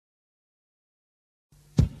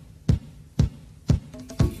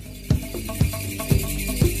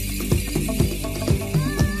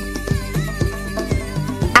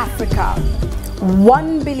Africa.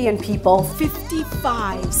 1 billion people,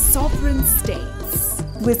 55 sovereign states,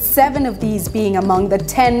 with 7 of these being among the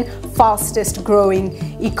 10 fastest growing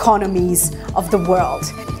economies of the world.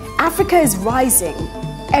 Africa is rising.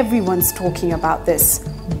 Everyone's talking about this.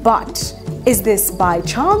 But is this by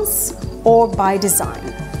chance or by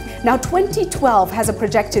design? Now, 2012 has a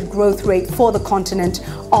projected growth rate for the continent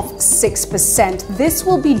of 6%. This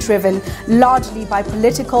will be driven largely by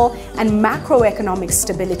political and macroeconomic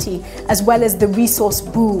stability, as well as the resource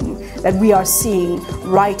boom that we are seeing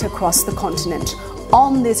right across the continent.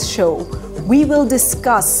 On this show, we will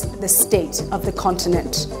discuss the state of the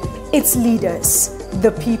continent, its leaders,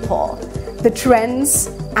 the people, the trends,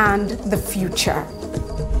 and the future.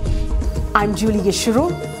 I'm Julie Gichuru.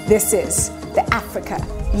 This is the Africa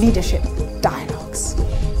Leadership Dialogues.